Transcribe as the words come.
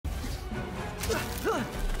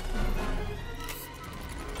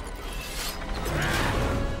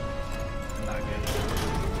Not good.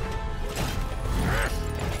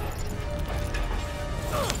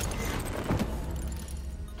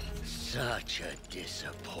 Such a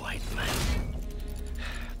disappointment.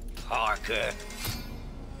 Parker.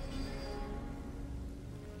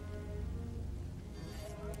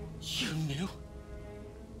 You knew?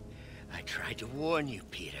 I tried to warn you,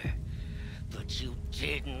 Peter, but you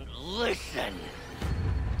didn't listen.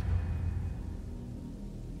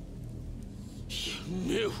 You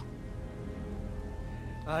knew.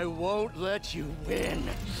 I won't let you win.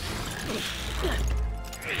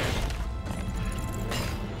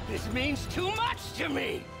 This means too much to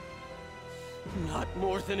me. Not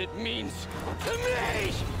more than it means to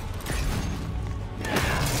me!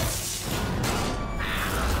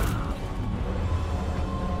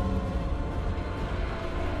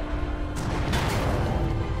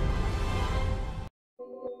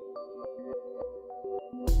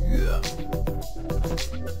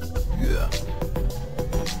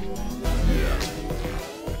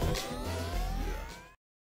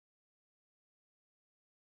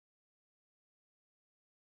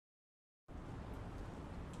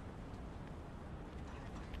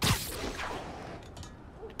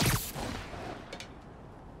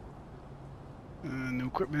 New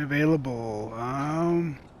equipment available.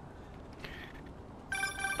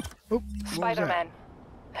 Oh, Spiderman.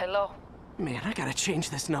 Hello. Man, I gotta change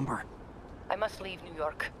this number. I must leave New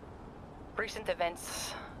York. Recent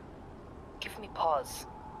events give me pause.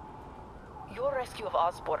 Your rescue of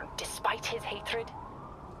Osborn, despite his hatred,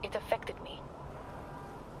 it affected me.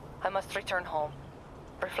 I must return home.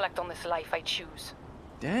 Reflect on this life I choose.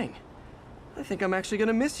 Dang. I think I'm actually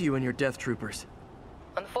gonna miss you and your death troopers.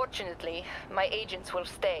 Unfortunately, my agents will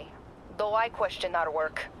stay. Though I question our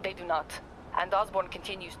work, they do not. And Osborn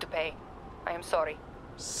continues to pay. I am sorry.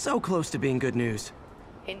 So close to being good news.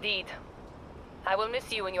 Indeed. I will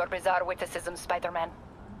miss you and your bizarre witticism, Spider-Man.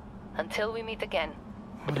 Until we meet again.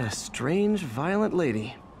 What a strange, violent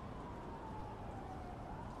lady.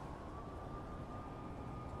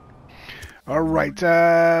 All right.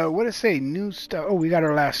 What does it say? New stuff. Oh, we got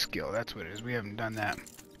our last skill. That's what it is. We haven't done that.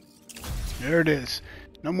 There it is.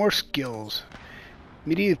 No more skills.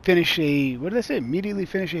 Immediately finish a... What did I say? Immediately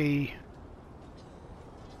finish a...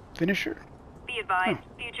 Finisher? Be advised,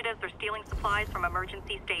 fugitives are stealing supplies from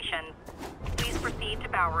emergency stations. Please proceed to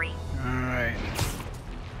Bowery. Alright.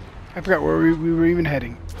 I forgot where we were even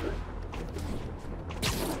heading.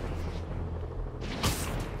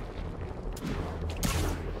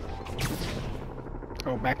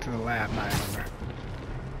 Oh, back to the lab, I remember.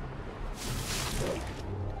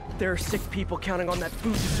 There are sick people counting on that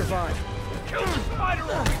food to survive. Kill the spider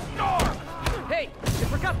or we starve! Hey, you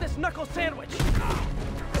forgot this knuckle sandwich!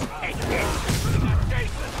 Take this!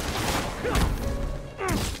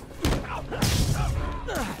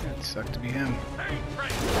 That sucked to be him.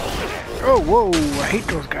 Oh, whoa! I hate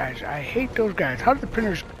those guys. I hate those guys. How did the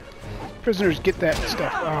prisoners get that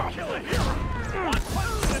stuff? Oh,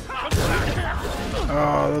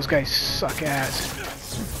 oh, those guys suck ass.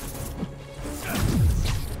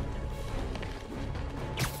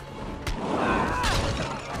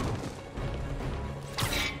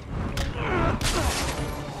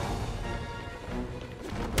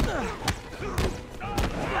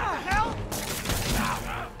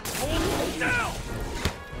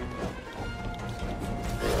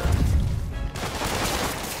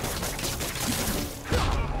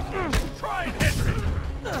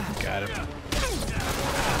 Got him.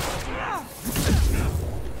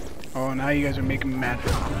 Oh, now you guys are making me mad.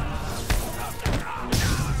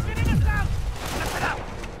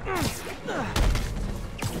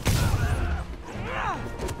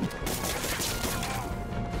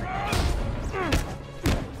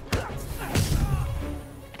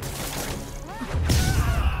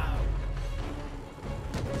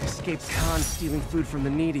 Escaped cons stealing food from the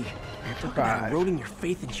needy. Talk about eroding your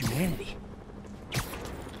faith in humanity.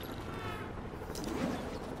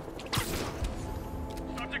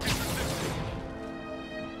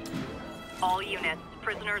 All units,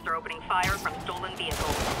 prisoners are opening fire from stolen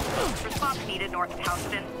vehicles. Response needed north of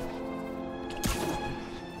Houston.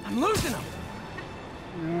 I'm losing them!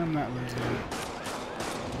 No, I'm not losing them.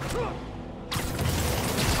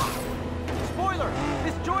 Spoiler!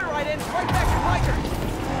 This joyride ends right back at Riker!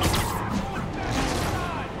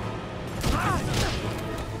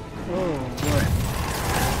 Oh, boy.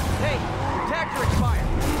 Hey, your tags are expired!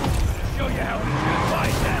 Show you how to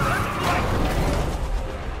fight that!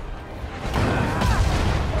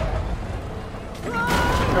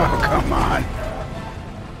 Oh, come on.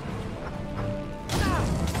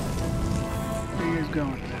 keep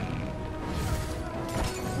going.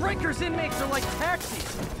 Rikers inmates are like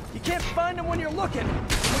taxis. You can't find them when you're looking.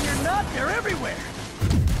 When you're not, they're everywhere.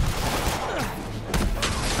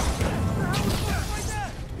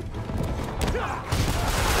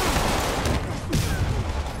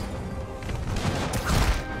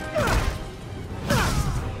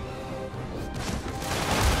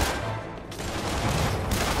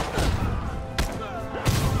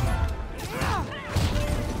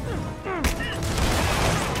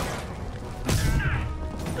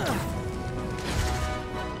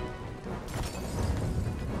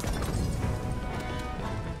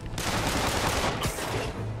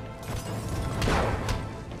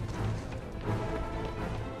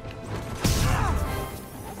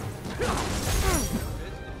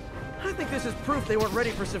 This is proof they weren't ready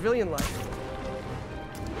for civilian life.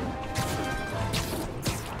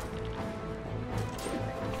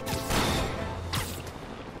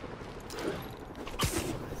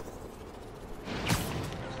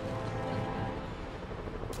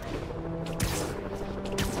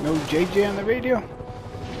 No JJ on the radio?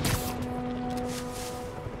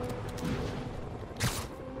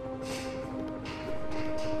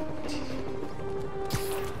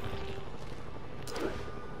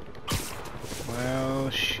 Well,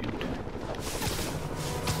 shoot.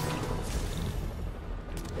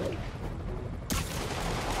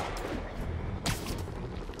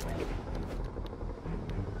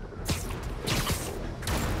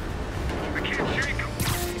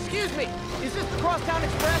 Excuse me, is this the Crosstown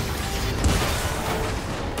Express?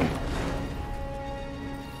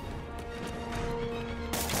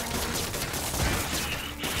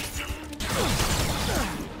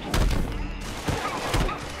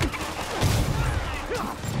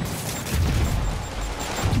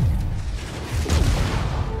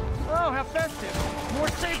 Oh, how festive. More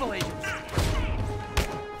Sable agents.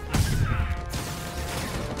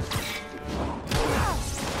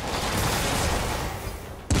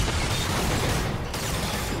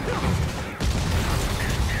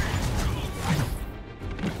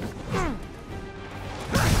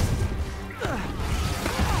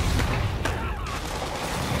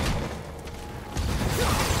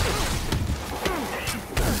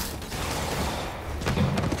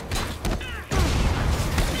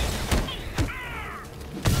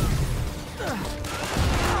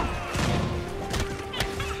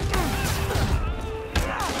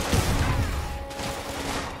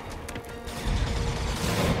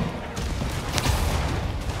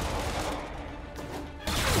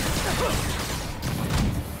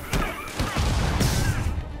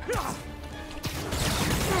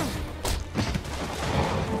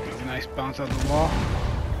 Nice bounce on the wall.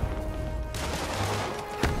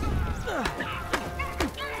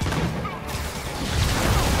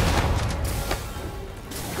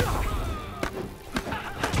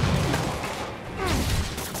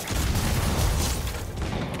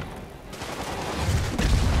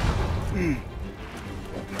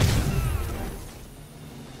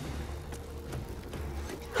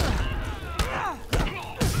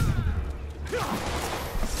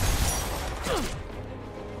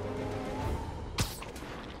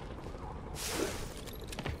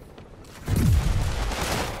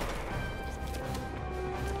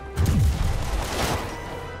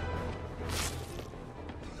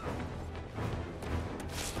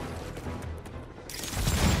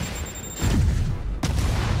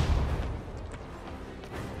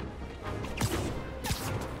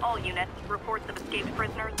 All units, reports of escaped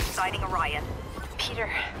prisoners inciting a riot. Peter,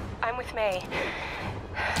 I'm with May.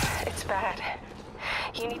 It's bad.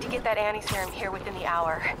 You need to get that anti-serum here within the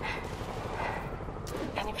hour.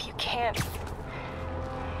 And if you can't,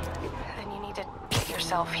 then you need to get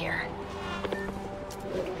yourself here.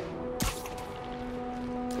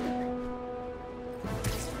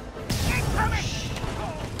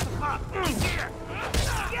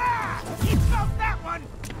 Yeah! You smoked that one!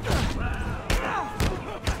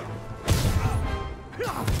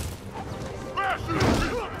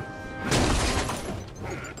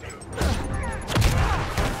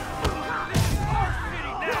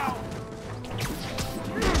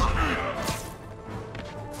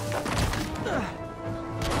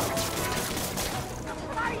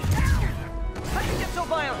 How'd you get so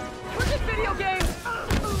violent? Was it video games?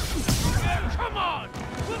 Yeah, come on!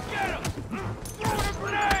 Look at him! Throw a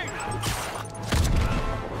grenade!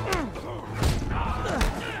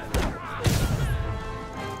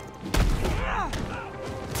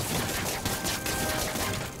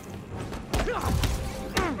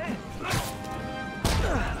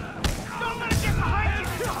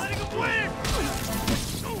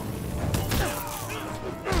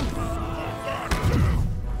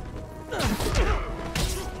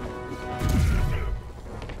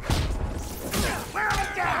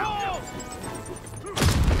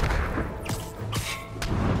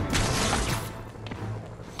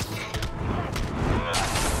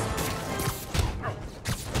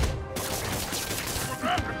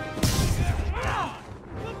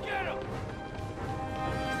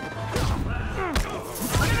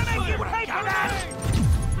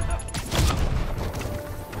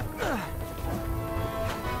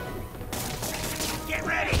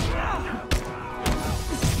 ready!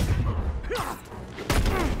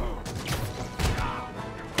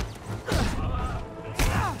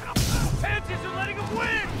 Pansies are letting him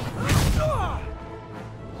win!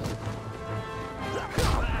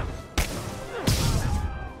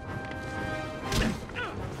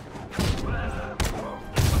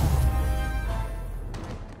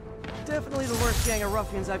 Definitely the worst gang of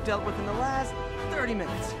ruffians I've dealt with in the last 30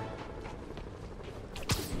 minutes.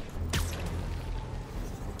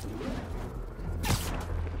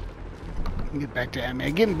 Get back to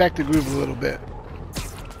anime. Getting back to groove a little bit.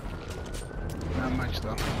 Not much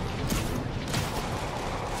though.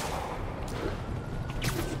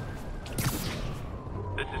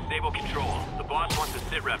 This is Stable Control. The boss wants a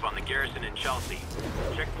sit rep on the garrison in Chelsea.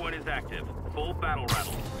 Checkpoint is active. Full battle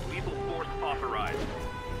rattle. Lethal force authorized.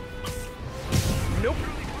 Nope.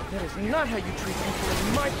 That is not how you treat people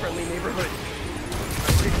in my friendly neighborhood.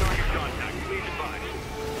 Big target contact. Please advise.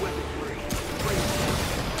 Weapon free.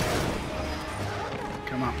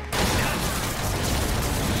 Come on.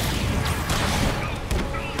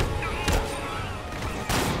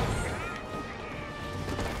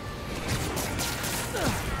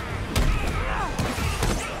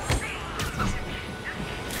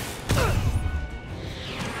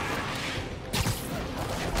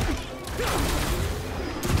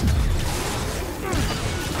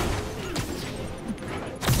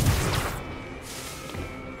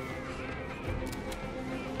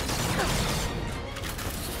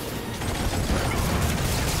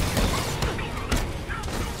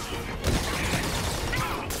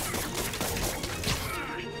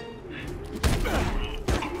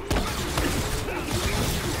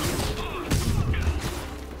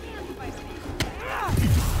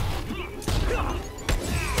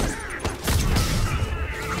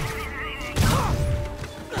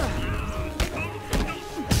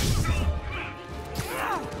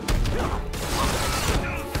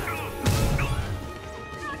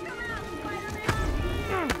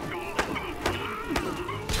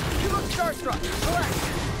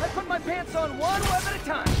 I put my pants on one web at a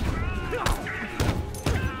time.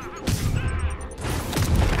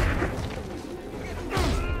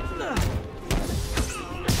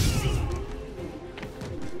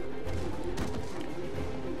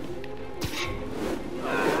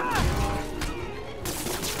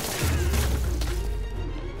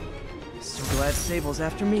 So glad Sable's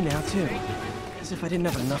after me now, too. As if I didn't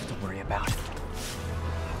have enough to worry about.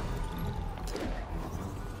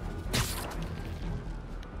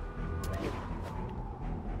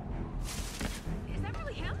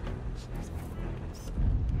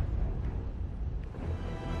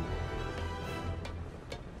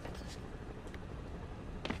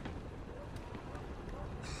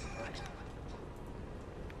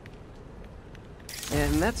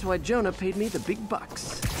 And that's why Jonah paid me the big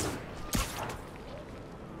bucks.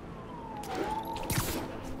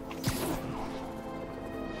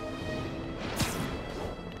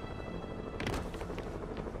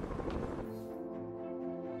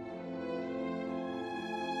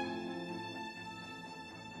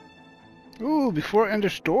 Ooh, before end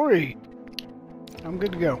of story. I'm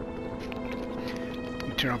good to go. Let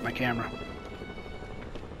me turn off my camera.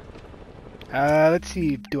 Let's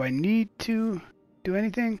see. Do I need to do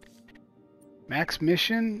anything? Max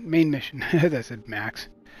mission? Main mission. That said max.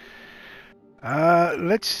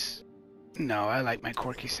 Let's... No, I like my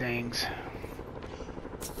quirky sayings.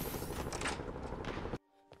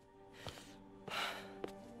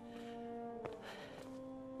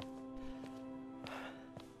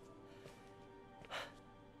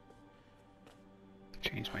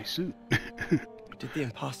 Change my suit. We did the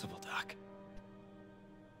impossible, Doc.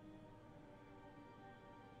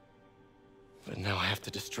 But now I have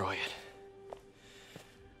to destroy it.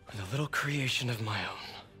 With a little creation of my own.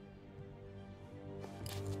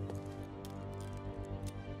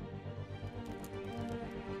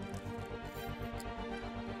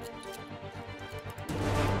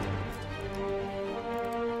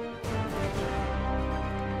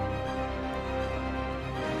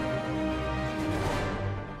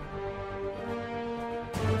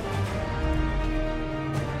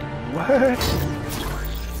 What?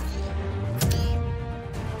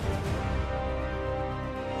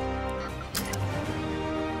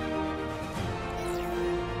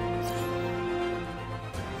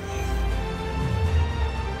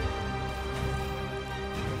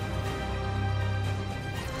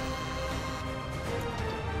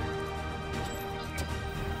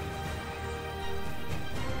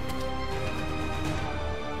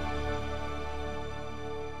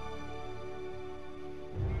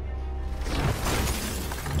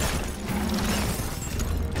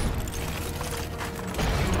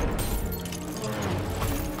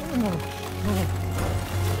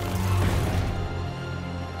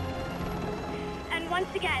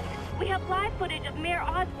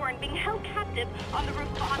 Peter Osborn being held captive on the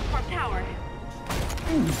roof of Oscorp Tower.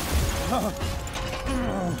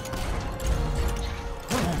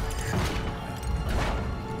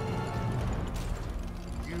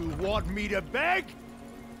 You want me to beg?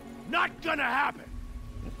 Not gonna happen!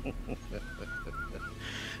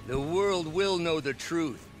 The world will know the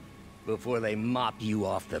truth before they mop you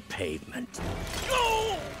off the pavement.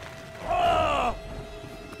 Go! Oh!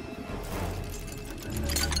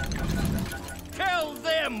 Tell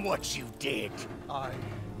them what you did. I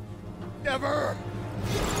never...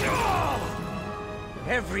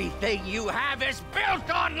 Everything you have is built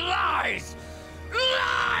on lies!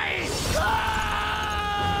 Lies!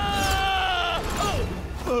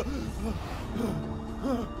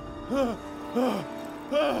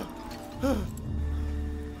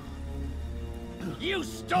 You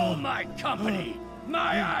stole my company,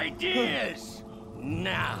 my ideas!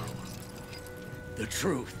 Now, the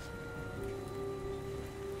truth.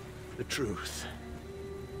 The truth.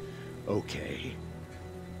 Okay.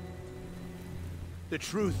 The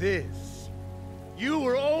truth is, you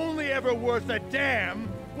were only ever worth a damn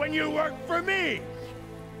when you worked for me!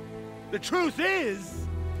 The truth is,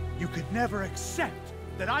 you could never accept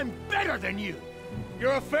that I'm better than you!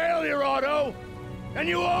 You're a failure, Otto! And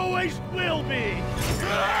you always will be!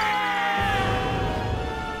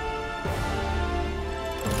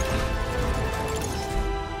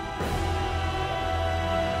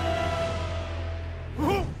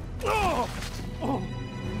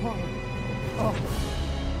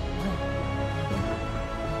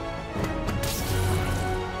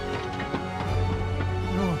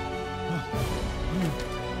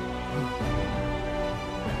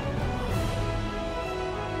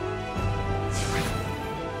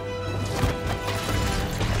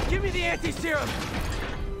 Give me the anti-serum!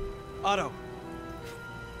 Otto,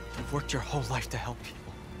 you've worked your whole life to help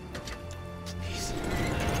people. Please.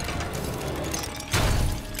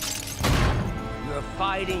 You're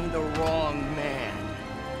fighting the wrong man.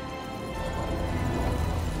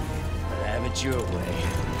 But have it your way.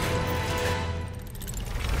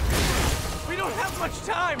 We don't have much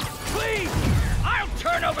time! Please! I'll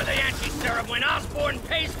turn over the anti-serum when Osborn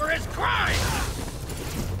pays for his crime!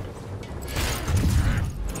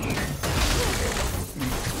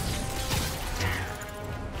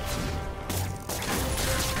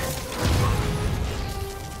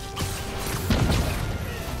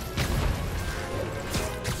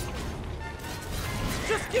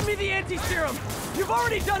 Just give me the anti-serum! You've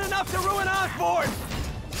already done enough to ruin Osborn!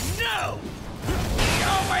 No! He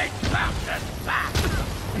always bounces back!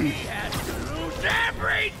 He has to lose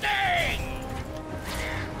everything!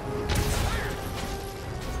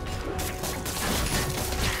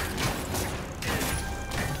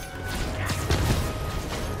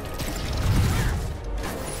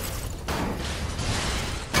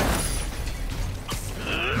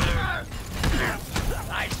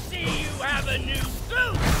 I see you have a new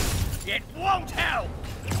suit! It won't help!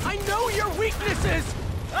 I know your weaknesses!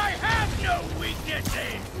 I have no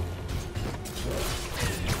weaknesses!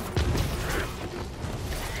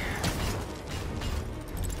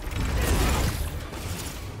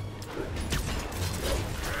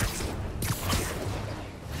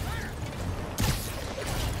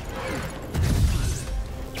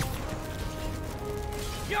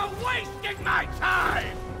 You're wasting my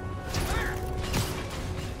time!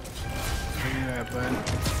 Where you at, bud?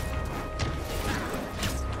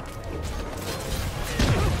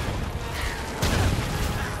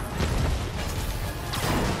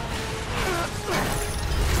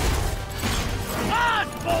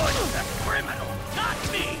 Osborn's the criminal, not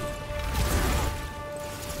me!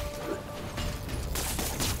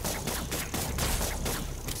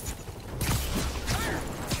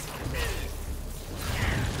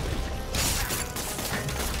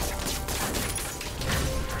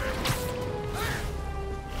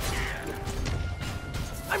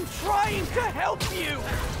 I'm trying to help you!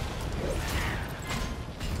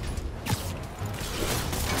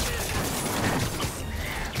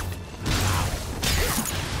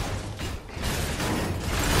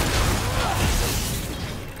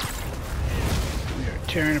 We are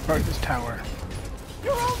tearing apart this tower.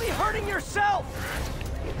 You're only hurting yourself!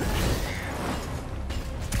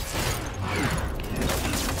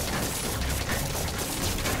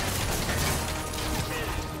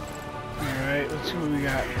 Alright, let's see what we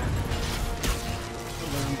got.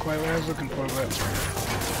 Wasn't quite what I was looking for, but...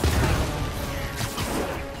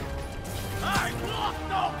 I've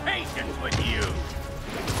lost all patience with you!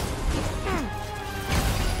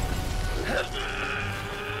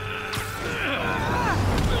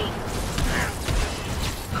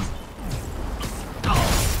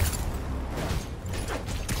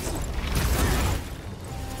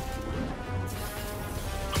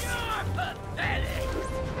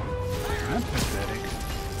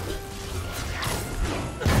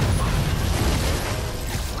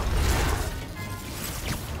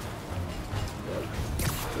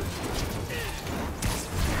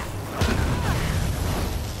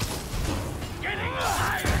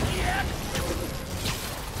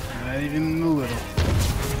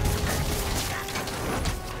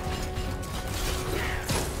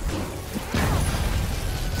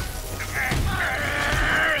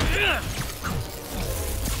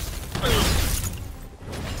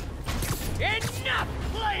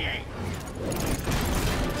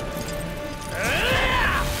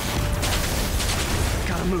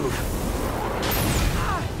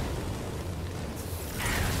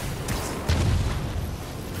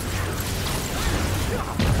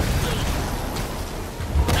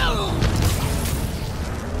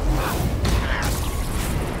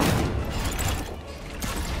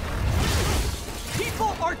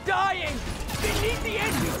 are dying! They need the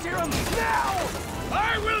anti-serum now!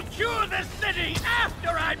 I will cure the city after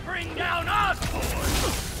I bring down Osborn!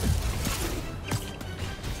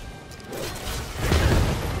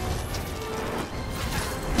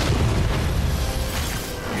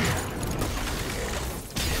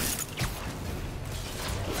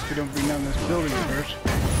 We don't bring down this building first.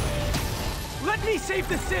 Let me save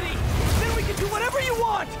the city! Then we can do whatever you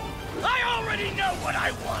want! I already know what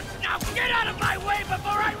I want! Now get out of my way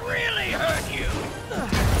before I really hurt you!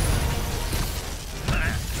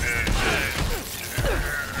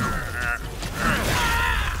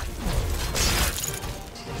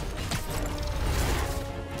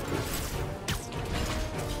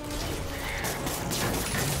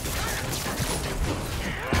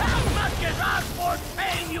 How much is Osborn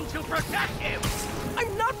paying you to protect him?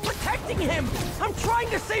 I'm not protecting him! I'm trying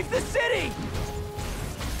to save the city!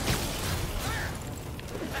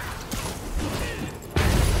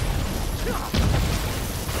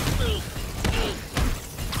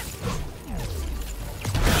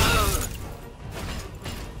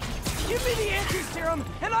 Give me the anti-serum,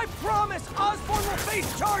 and I promise Osborn will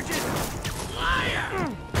face charges! Liar!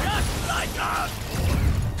 Just like Osborn!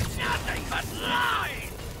 Nothing but lies!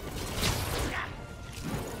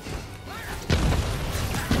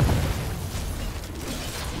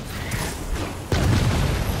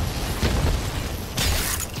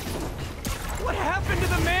 What happened to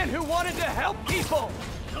the man who wanted to help people?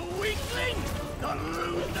 The weakling! The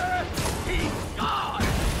loser! He's gone!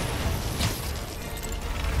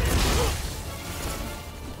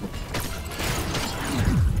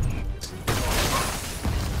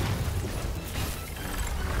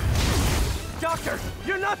 Doctor,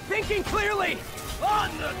 you're not thinking clearly! On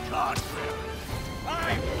the contrary,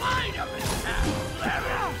 I'm Spiderman now,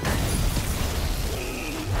 Larry!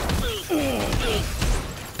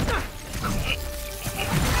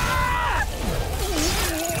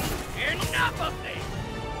 Enough of this!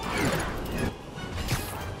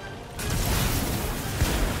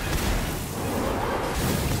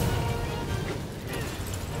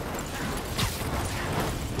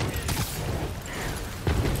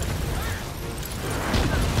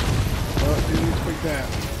 Oh, didn't expect that.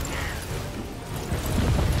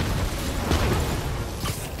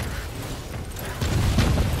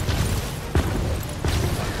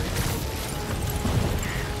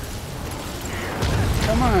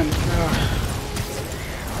 Come on.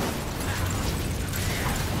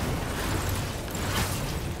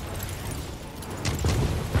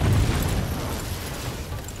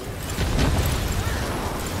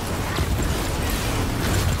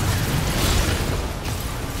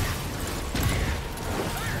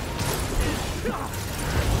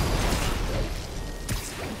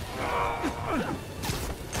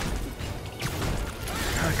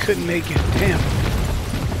 I couldn't make it. Damn.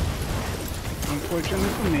 Unfortunately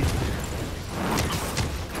for me.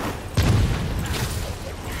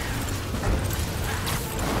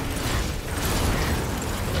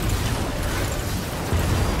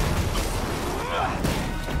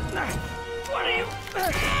 What are you...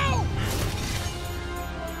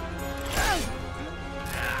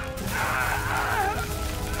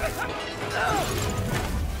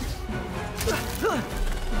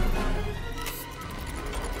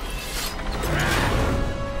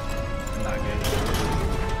 Not good.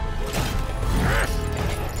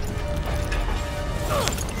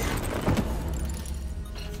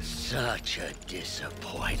 Such a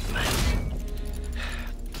disappointment.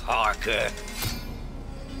 Parker.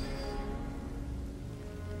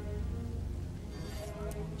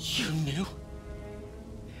 You knew?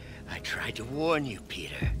 I tried to warn you,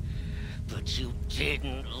 Peter, but you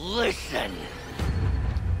didn't listen.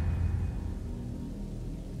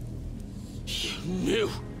 You knew.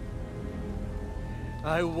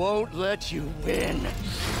 I won't let you win.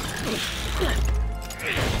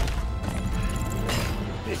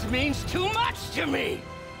 This means too much to me!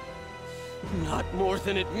 Not more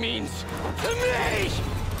than it means to me!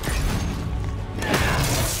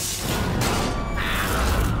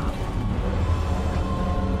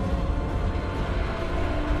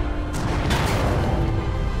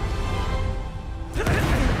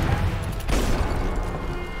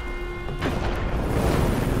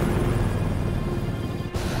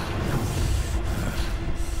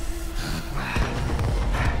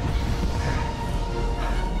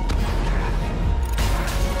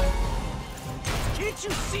 Can't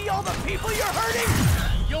you see all the people you're hurting?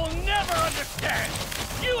 You'll never understand!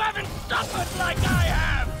 You haven't suffered like I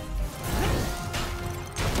have!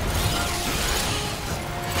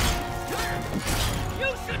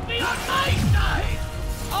 You should be on my side!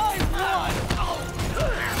 I won!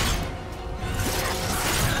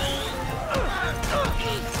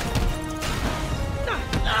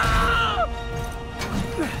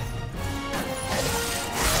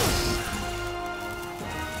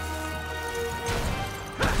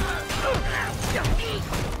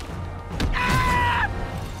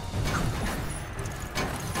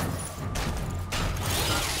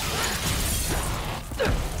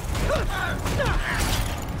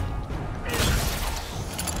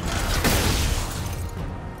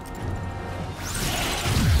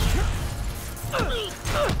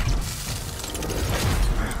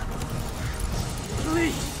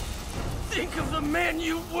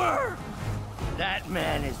 you were! That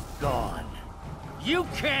man is gone. You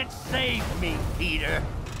can't save me, Peter.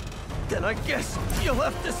 Then I guess you'll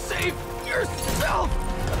have to save yourself!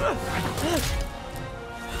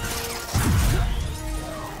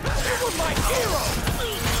 You were my hero!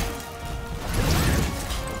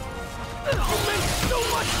 You meant so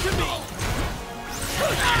much to me!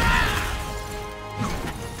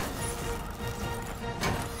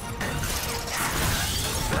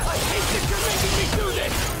 I hate that you're making me do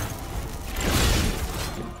this!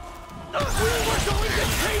 We were going to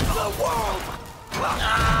change the world!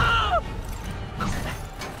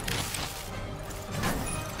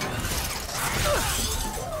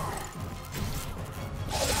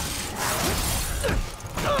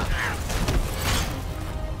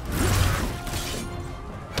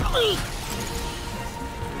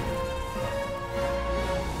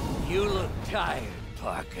 You look tired,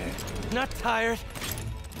 Parker. Not tired.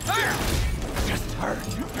 Just hurt.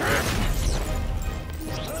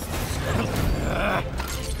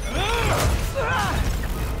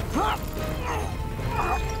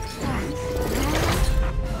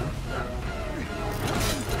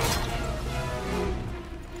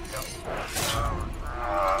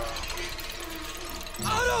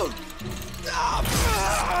 Otto!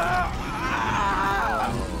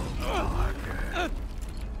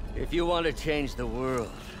 If you want to change the world,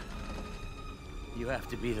 you have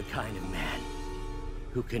to be the kind of man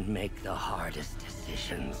who can make the hardest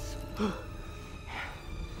decisions.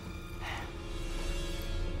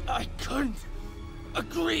 I couldn't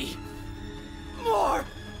agree more.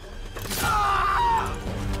 No!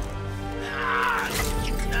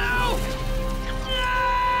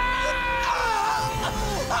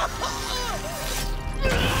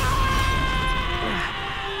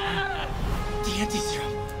 The anti-serum.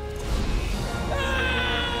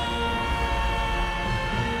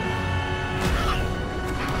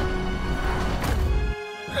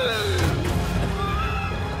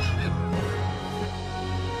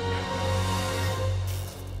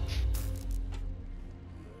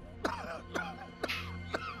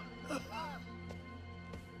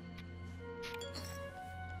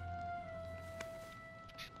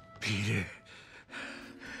 Peter,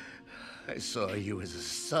 I saw you as a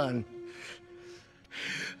son.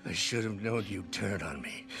 I should have known you'd turn on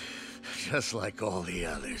me, just like all the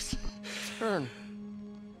others. Turn.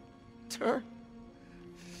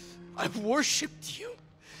 I've worshipped you.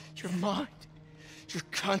 Your mind, your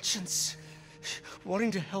conscience,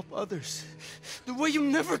 wanting to help others. The way you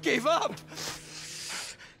never gave up.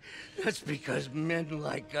 That's because men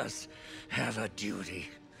like us have a duty,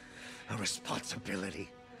 a responsibility,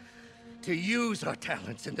 to use our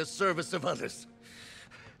talents in the service of others.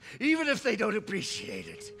 Even if they don't appreciate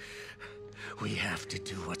it, we have to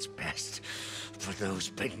do what's best for those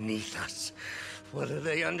beneath us, whether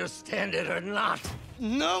they understand it or not.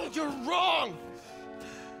 No, you're wrong!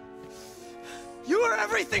 You are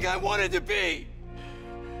everything I wanted to be!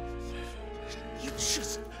 You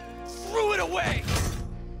just threw it away!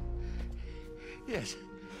 Yes,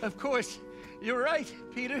 of course. You're right,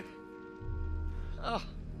 Peter. Oh,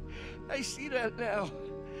 I see that now.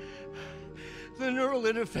 The neural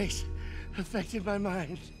interface affected my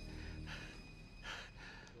mind.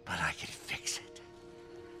 But I can fix it.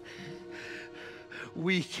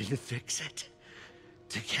 We can fix it.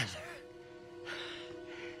 Together.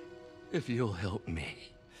 If you'll help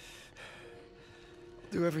me.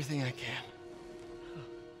 Do everything I can.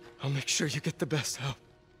 I'll make sure you get the best help.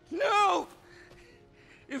 No!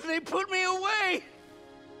 If they put me away,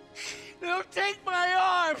 they'll take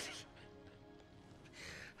my arms.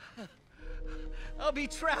 I'll be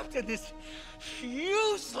trapped in this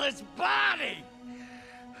useless body.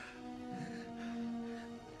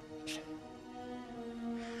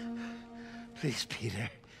 Please, Peter.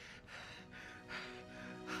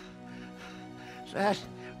 That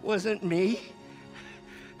wasn't me.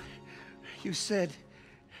 You said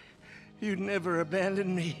you'd never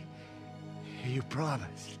abandon me. You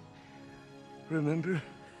promised. Remember?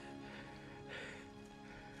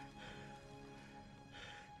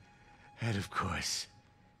 And of course,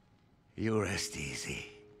 you rest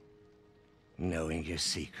easy, knowing your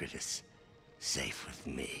secret is safe with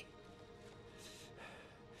me.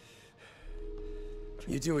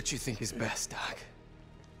 You do what you think is best, Doc.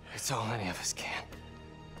 It's all any of us can.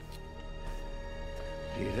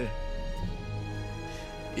 Peter?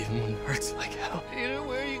 Even when it hurts like hell. Peter,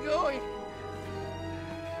 where are you going?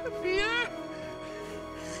 Peter?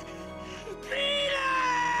 Peter!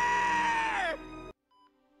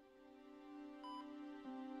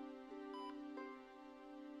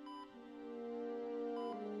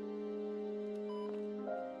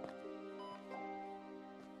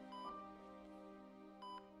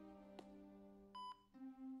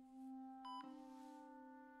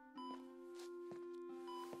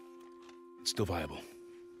 Still viable.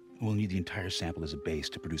 We'll need the entire sample as a base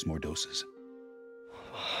to produce more doses.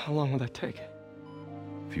 How long will that take?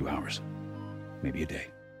 A few hours. Maybe a day.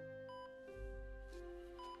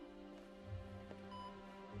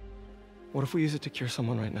 What if we use it to cure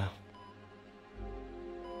someone right now?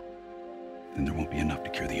 Then there won't be enough to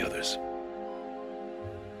cure the others.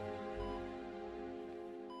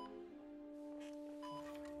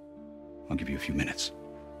 I'll give you a few minutes.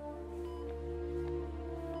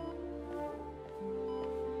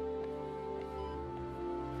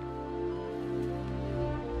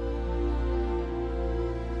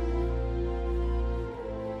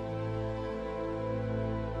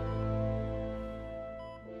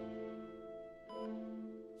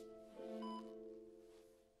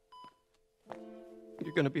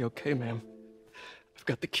 You're gonna be okay, ma'am. I've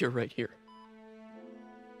got the cure right here.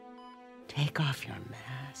 Take off your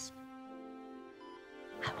mask.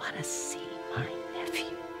 I want to see my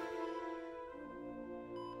nephew.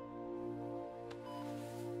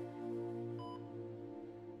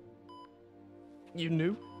 You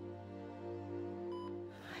knew?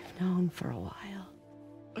 I've known for a while.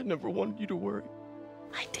 I never wanted you to worry.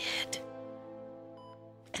 I did.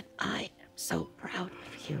 And I am so proud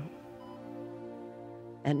of you.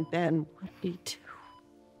 And Ben would be too.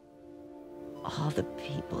 All the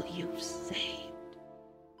people you've saved.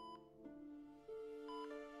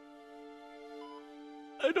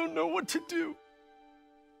 I don't know what to do.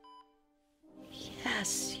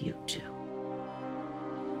 Yes, you do.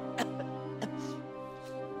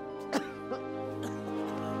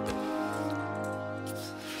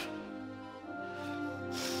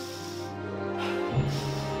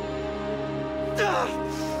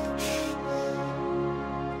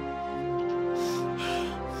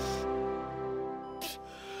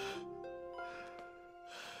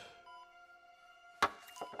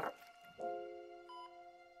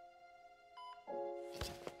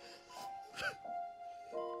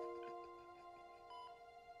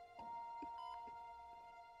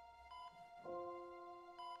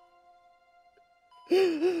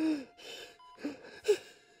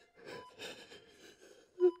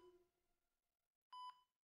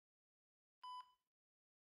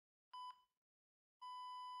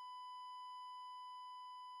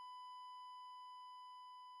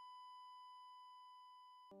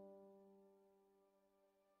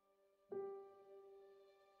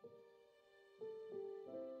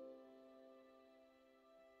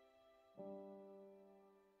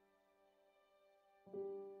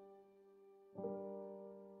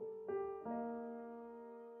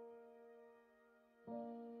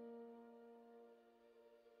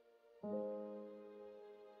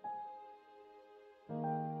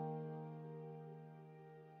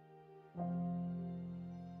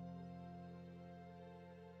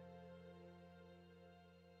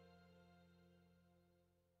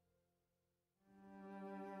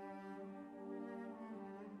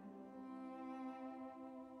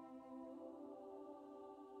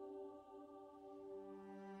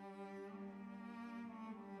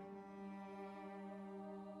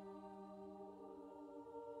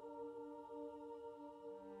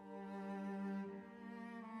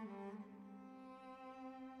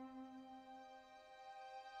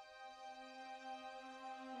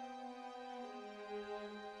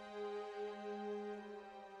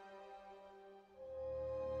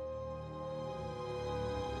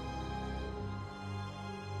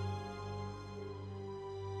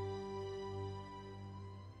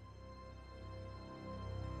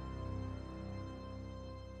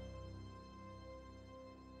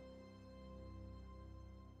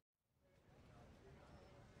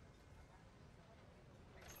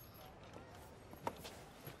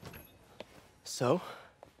 So?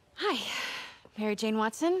 Hi, Mary Jane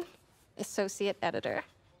Watson, Associate Editor.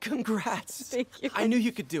 Congrats! Thank you. I knew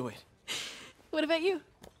you could do it. What about you?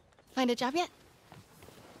 Find a job yet?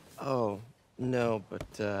 Oh, no,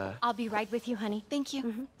 but, I'll be right with you, honey. Thank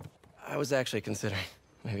you. I was actually considering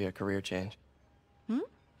maybe a career change. Hmm?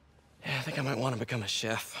 Yeah, I think I might want to become a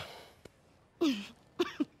chef. I'm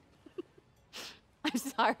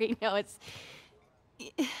sorry, no, it's...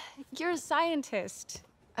 You're a scientist.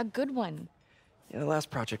 A good one. Yeah, the last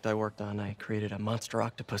project I worked on, I created a monster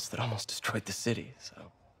octopus that almost destroyed the city, so...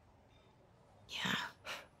 Yeah.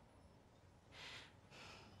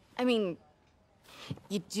 I mean,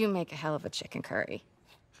 you do make a hell of a chicken curry.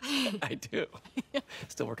 I do.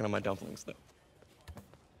 Still working on my dumplings, though.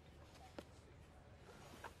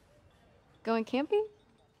 Going camping?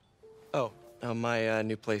 Oh, my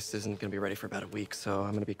new place isn't gonna be ready for about a week, so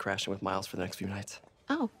I'm gonna be crashing with Miles for the next few nights.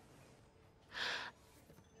 Oh.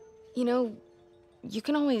 You know, you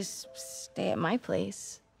can always stay at my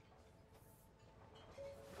place.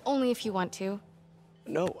 Only if you want to.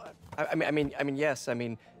 No, I mean, yes. I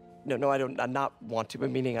mean, no, I don't. I not want to. But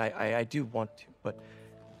meaning, I do want to, but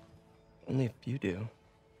only if you do.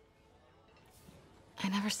 I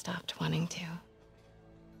never stopped wanting to.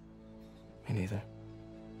 Me neither.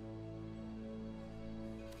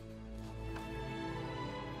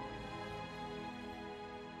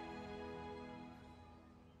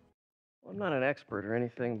 Well, I'm not an expert or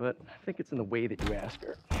anything, but I think it's in the way that you ask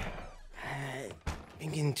her. I'm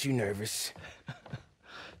getting too nervous.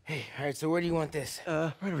 Hey, all right, so where do you want this?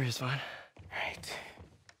 Right over here's fine. All right.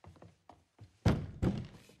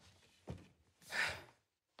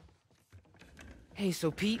 Hey, so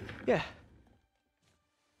Pete? Yeah.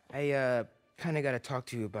 I, kind of got to talk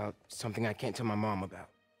to you about something I can't tell my mom about.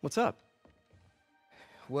 What's up?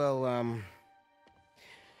 Well,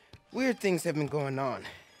 weird things have been going on.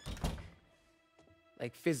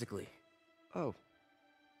 Like, physically. Oh.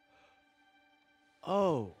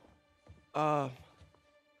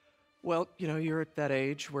 Well, you know, you're at that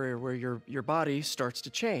age where your body starts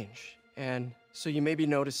to change. And so you may be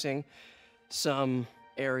noticing some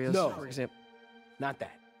areas, No. for example. Not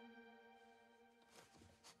that.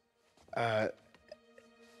 I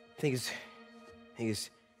think it's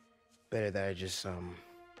better that I just,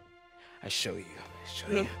 I show you.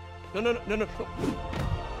 No.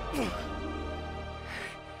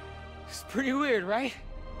 It's pretty weird, right?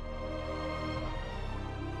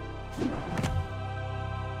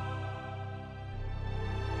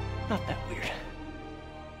 Not that weird.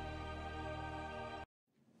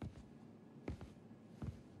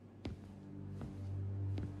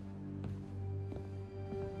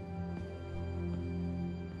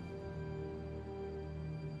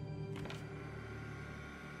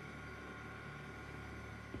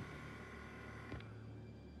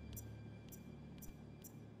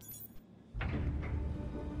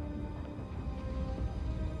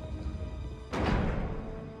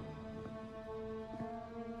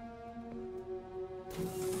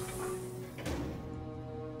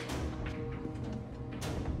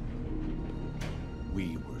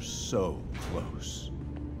 We were so close.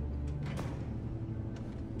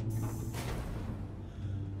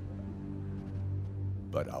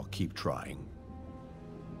 But I'll keep trying.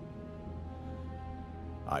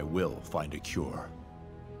 I will find a cure.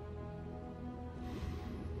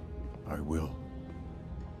 I will.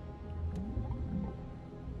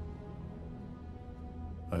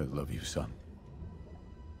 I love you, son.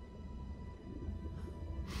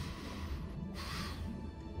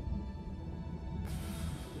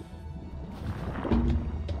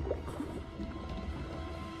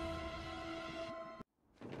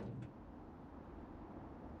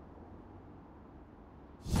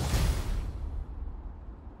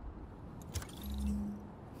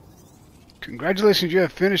 Congratulations, you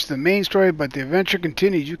have finished the main story, but the adventure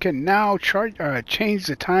continues. You can now change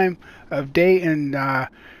the time of day in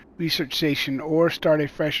Research Station or start a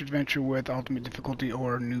fresh adventure with Ultimate Difficulty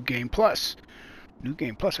or New Game Plus. New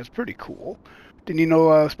Game Plus, that's pretty cool. Didn't you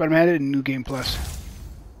know Spider-Man had it in New Game Plus?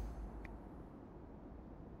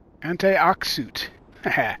 Anti-Ox suit.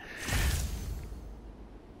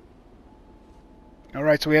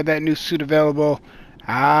 Alright, so we have that new suit available.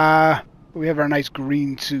 We have our nice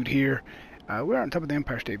green suit here. We're on top of the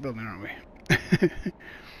Empire State Building, aren't we?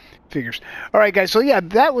 Figures. Alright, guys, so yeah,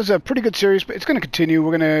 that was a pretty good series, but it's going to continue.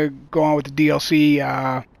 We're going to go on with the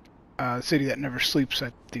DLC, City That Never Sleeps,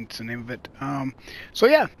 I think is the name of it. So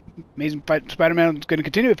yeah, Amazing Spider-Man is going to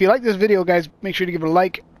continue. If you like this video, guys, make sure to give it a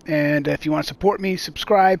like. And if you want to support me,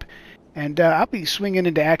 subscribe. And I'll be swinging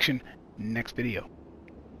into action next video.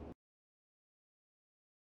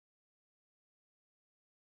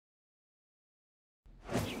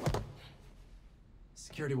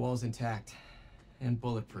 Security wall's intact and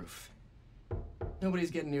bulletproof.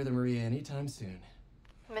 Nobody's getting near the Maria anytime soon.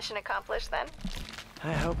 Mission accomplished then?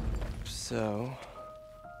 I hope so.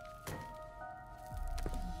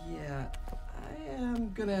 Yeah, I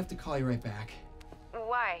am gonna have to call you right back.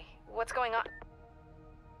 Why? What's going on?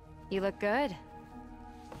 You look good.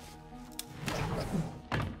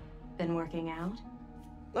 Been working out?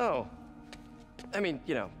 Oh. I mean,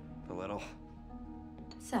 you know, a little.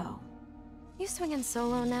 So, You swinging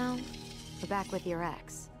solo now? Or back with your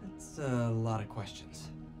ex? That's a lot of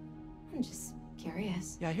questions. I'm just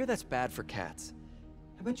curious. Yeah, I hear that's bad for cats.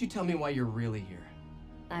 How about you tell me why you're really here?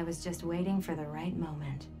 I was just waiting for the right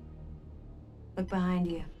moment. Look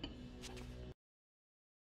behind you.